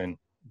practicing,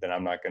 then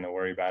I'm not going to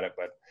worry about it.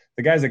 But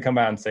the guys that come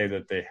out and say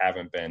that they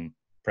haven't been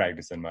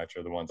practicing much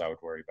are the ones I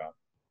would worry about.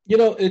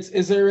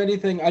 Is there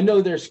anything – I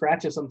know there's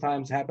scratches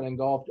sometimes happen in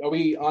golf. Are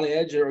we on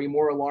edge or are we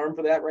more alarmed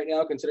for that right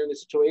now considering the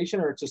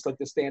situation, or it's just like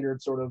the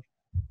standard sort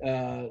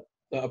of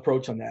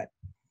approach on that?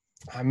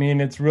 I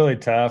mean, it's really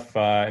tough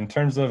in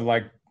terms of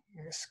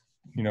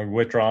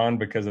withdrawn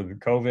because of the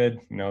COVID.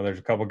 There's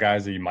a couple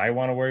guys that you might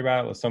want to worry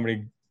about. If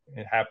somebody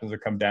happens to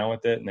come down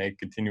with it and they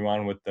continue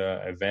on with the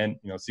event,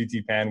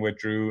 CT Pan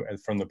withdrew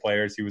from the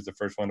players. He was the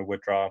first one to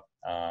withdraw.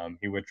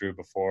 He withdrew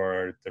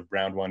before the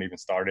round 1 even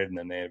started, and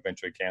then they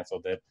eventually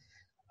canceled it.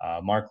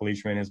 Mark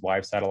Leishman, his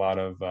wife's had a lot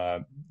of,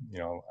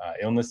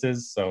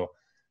 illnesses. So,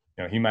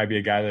 he might be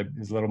a guy that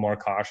is a little more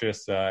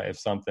cautious if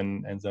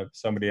somebody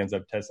ends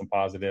up testing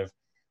positive.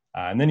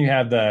 And then you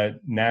have the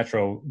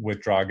natural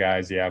withdrawal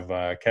guys. You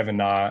have Kevin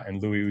Na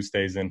and Louis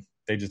Oosthuizen.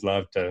 They just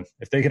love to,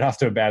 if they get off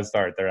to a bad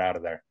start, they're out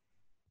of there.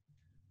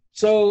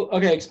 So,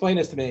 okay, explain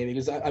this to me,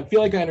 because I feel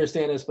like I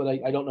understand this, but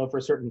I don't know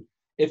for certain.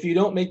 If you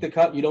don't make the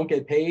cut, you don't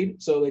get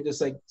paid. So they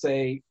just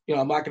say,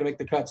 I'm not going to make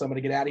the cut, so I'm going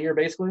to get out of here,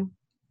 basically.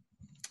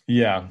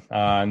 Yeah,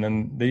 and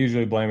then they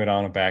usually blame it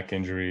on a back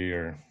injury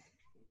or.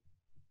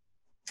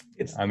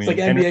 It's like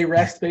NBA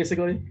rest,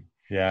 basically.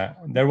 Yeah,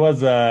 there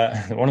was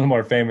one of the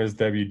more famous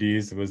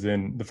WDs was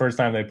in the first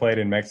time they played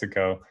in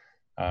Mexico.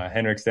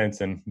 Henrik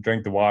Stenson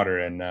drank the water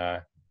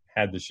and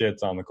had the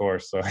shits on the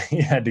course, so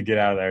he had to get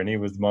out of there, and he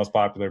was the most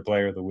popular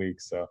player of the week,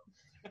 so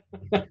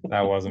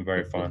that wasn't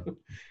very fun.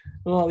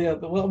 Well, yeah.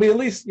 Well, I mean, at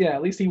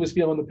least he was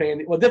feeling the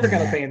pain. Well, different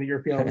kind of pain that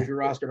you're feeling with your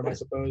roster, I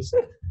suppose.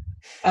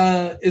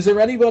 Is there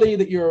anybody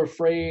that you're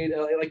afraid,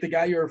 like the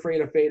guy you're afraid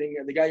of fading,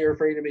 or the guy you're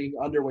afraid of being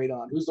underweight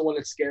on? Who's the one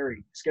that's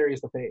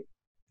scariest to fade?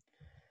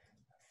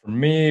 For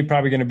me,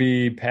 probably going to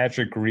be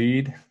Patrick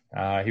Reed.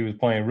 He was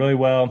playing really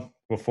well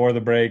before the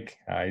break.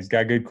 He's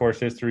got good course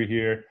history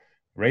here.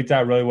 Rates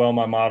out really well in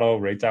my model,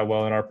 rates out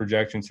well in our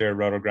projections here at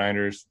Roto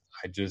Grinders.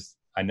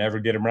 I never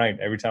get him right.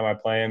 Every time I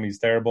play him, he's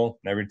terrible.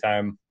 And every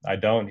time I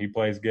don't, he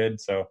plays good.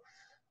 So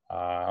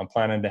I'm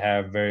planning to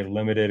have very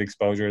limited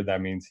exposure.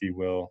 That means he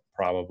will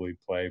probably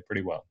play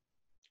pretty well.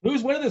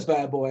 Who's winning this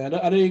bad boy? I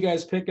know you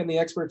guys pick in the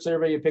expert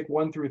survey. You pick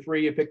 1 through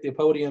 3. You pick the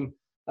podium.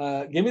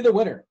 Give me the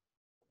winner.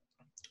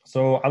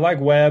 So I like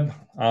Webb.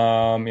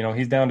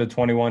 He's down to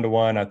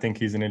 21-1. I think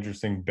he's an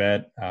interesting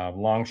bet.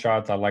 Long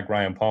shots, I like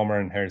Ryan Palmer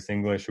and Harris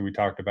English, who we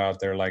talked about.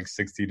 They're like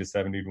 60 to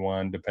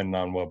 70-1, depending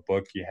on what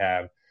book you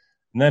have.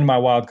 And then my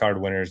wild card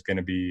winner is going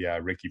to be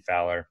Ricky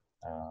Fowler.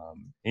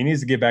 He needs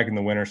to get back in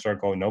the winner's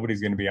circle.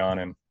 Nobody's going to be on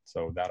him.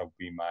 So that'll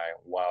be my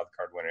wild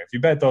card winner. If you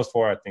bet those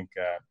four, I think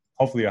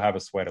hopefully you'll have a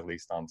sweat at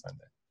least on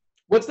Sunday.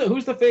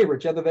 Who's the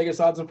favorite? Do you have the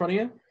Vegas odds in front of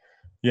you?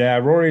 Yeah,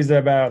 Rory's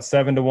about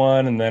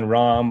 7-1, and then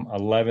Rahm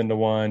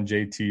 11-1,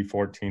 JT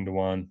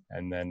 14-1,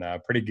 and then a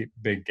pretty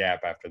big gap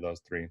after those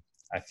three.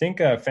 I think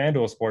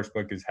FanDuel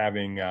Sportsbook is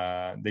having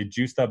they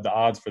juiced up the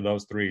odds for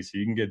those three, so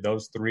you can get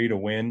those three to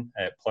win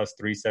at plus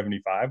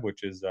 375,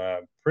 which is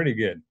pretty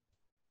good.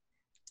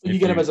 You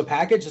get them as a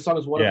package as long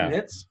as one of them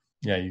hits?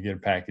 Yeah, you get a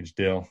package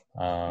deal.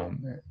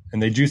 And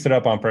they juiced it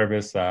up on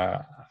purpose.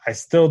 I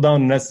still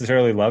don't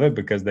necessarily love it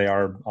because they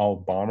are all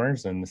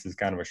bombers, and this is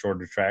kind of a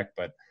shorter track,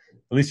 but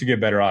at least you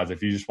get better odds.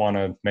 If you just want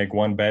to make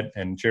one bet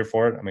and cheer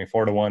for it,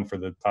 4-1 for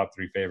the top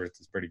three favorites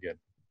is pretty good.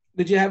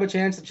 Did you have a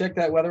chance to check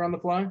that weather on the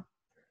fly?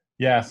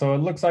 Yeah, so it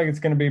looks like it's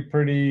going to be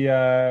pretty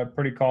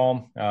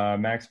calm.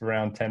 Max of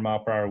around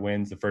 10-mile-per-hour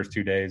winds the first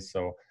 2 days,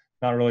 so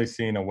not really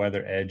seeing a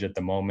weather edge at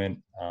the moment.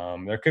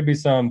 There could be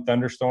some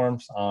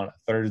thunderstorms on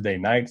Thursday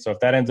night, so if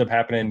that ends up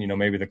happening,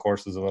 maybe the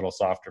course is a little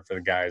softer for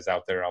the guys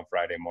out there on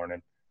Friday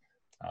morning.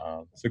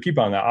 So keep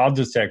on that. I'll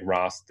just check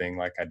Ross thing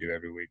like I do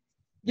every week.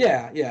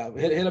 Yeah.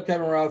 Hit up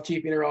Kevin Roth,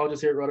 chief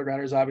meteorologist here at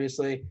Roto-Grinders,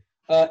 obviously.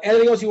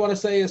 Anything else you want to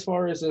say as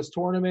far as this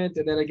tournament?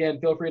 And then, again,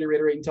 feel free to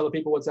reiterate and tell the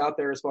people what's out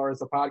there as far as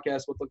the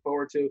podcast, what to look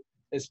forward to,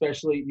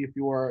 especially if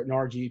you are an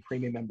RG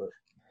premium member.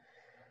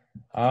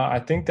 I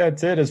think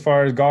that's it as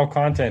far as golf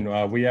content.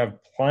 We have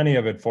plenty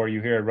of it for you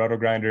here at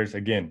Roto-Grinders.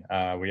 Again,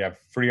 we have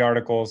free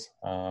articles.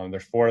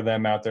 There's 4 of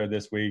them out there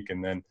this week,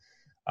 and then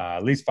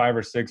at least 5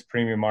 or 6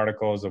 premium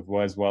articles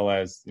as well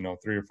as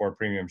 3 or 4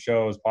 premium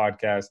shows,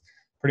 podcasts,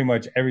 pretty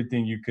much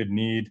everything you could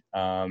need.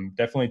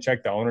 Definitely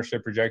check the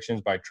ownership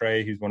projections by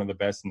Trey. He's one of the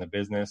best in the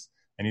business,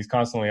 and he's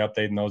constantly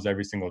updating those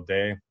every single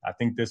day. I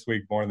think this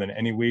week, more than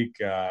any week,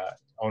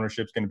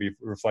 ownership's going to be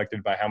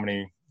reflected by how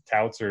many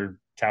touts are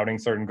touting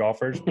certain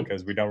golfers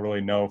because we don't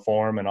really know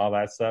form and all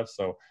that stuff.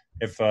 So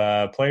if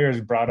a player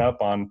is brought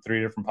up on 3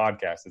 different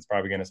podcasts, it's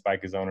probably going to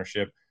spike his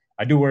ownership.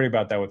 I do worry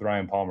about that with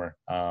Ryan Palmer.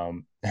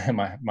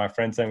 My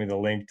friend sent me the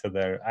link to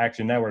the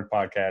Action Network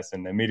podcast,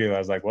 and immediately I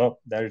was like, well,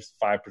 there's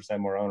 5%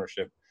 more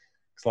ownership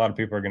because a lot of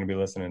people are going to be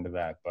listening to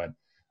that.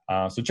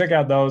 But so check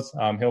out those.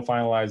 He'll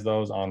finalize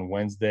those on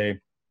Wednesday.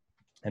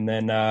 And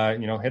then,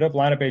 hit up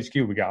Lineup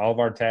HQ. We got all of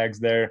our tags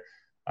there.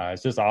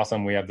 It's just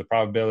awesome. We have the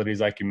probabilities,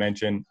 like you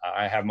mentioned.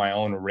 I have my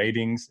own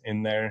ratings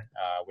in there.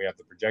 We have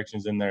the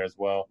projections in there as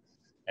well.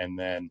 And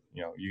then,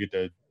 you get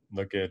to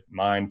look at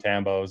mine,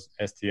 Tambo's,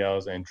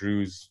 STL's, and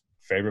Drew's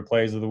favorite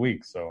plays of the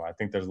week. So I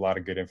think there's a lot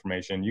of good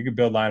information. You can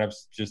build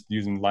lineups just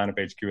using Lineup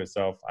HQ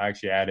itself. I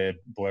actually added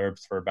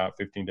blurbs for about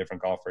 15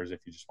 different golfers if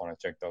you just want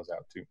to check those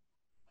out too.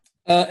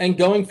 And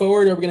going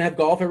forward, are we going to have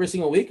golf every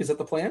single week? Is that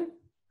the plan?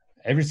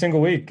 Every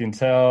single week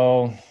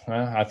until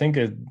I think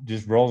it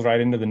just rolls right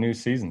into the new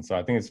season. So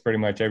I think it's pretty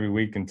much every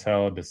week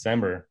until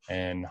December.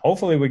 And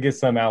hopefully we get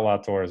some Outlaw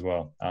Tour as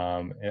well.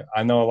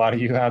 I know a lot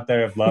of you out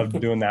there have loved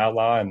doing the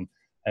Outlaw and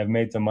have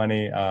made some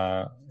money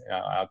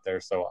out there.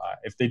 So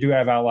if they do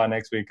have Outlaw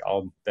next week,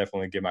 I'll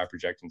definitely get my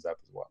projections up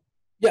as well.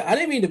 Yeah, I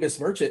didn't mean to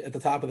besmirch it at the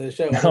top of the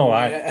show. No,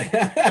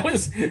 I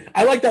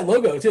like that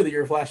logo too that you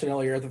were flashing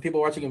earlier. The people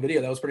watching a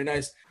video, that was pretty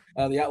nice.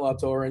 The Outlaw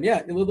Tour, and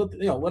let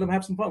them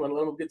have some fun, let them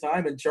have a good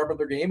time, and sharpen up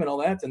their game and all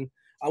that. And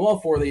I'm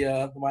all for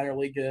the minor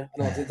league. I don't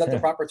know, is that the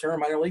proper term,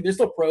 minor league? They're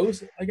still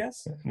pros, I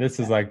guess. This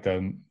is like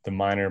the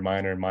minor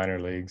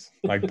leagues,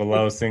 like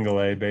below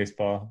single A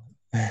baseball.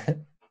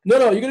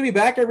 No, you're gonna be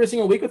back every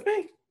single week with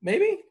me.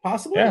 Maybe,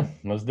 possibly. Yeah,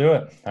 let's do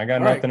it. I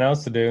got nothing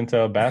else to do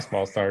until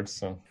basketball starts.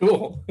 So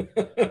cool.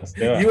 Let's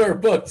do it. You are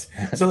booked,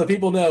 so that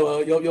people know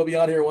you'll be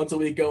on here once a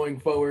week going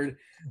forward.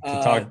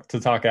 To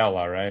talk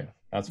Outlaw, right?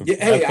 That's what,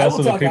 that's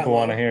what the people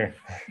want to hear.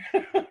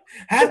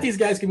 Half these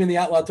guys could be in the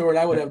Outlaw Tour, and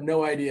I would have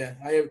no idea.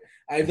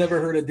 I've never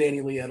heard of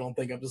Danny Lee. I don't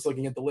think. I'm just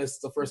looking at the list.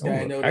 It's the first guy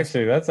I noticed.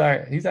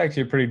 Actually, he's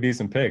actually a pretty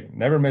decent pick.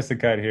 Never missed a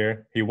cut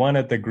here. He won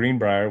at the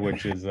Greenbrier,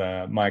 which is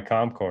my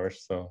comp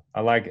course, so I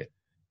like it.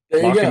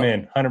 There Lock you go. him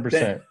in,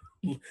 100%.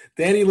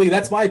 Danny Lee,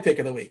 that's my pick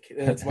of the week.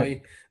 That's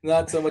my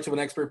not so much of an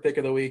expert pick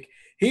of the week.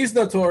 He's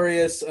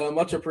notorious.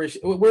 Much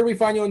appreciated. Where do we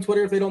find you on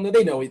Twitter if they don't know?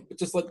 They know.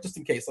 Just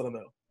in case, let them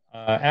know.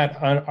 At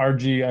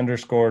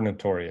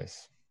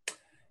RG_notorious.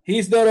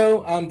 He's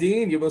Noto. I'm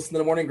Dean. You listen to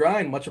The Morning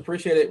Grind. Much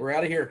appreciated. We're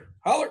out of here.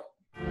 Holler.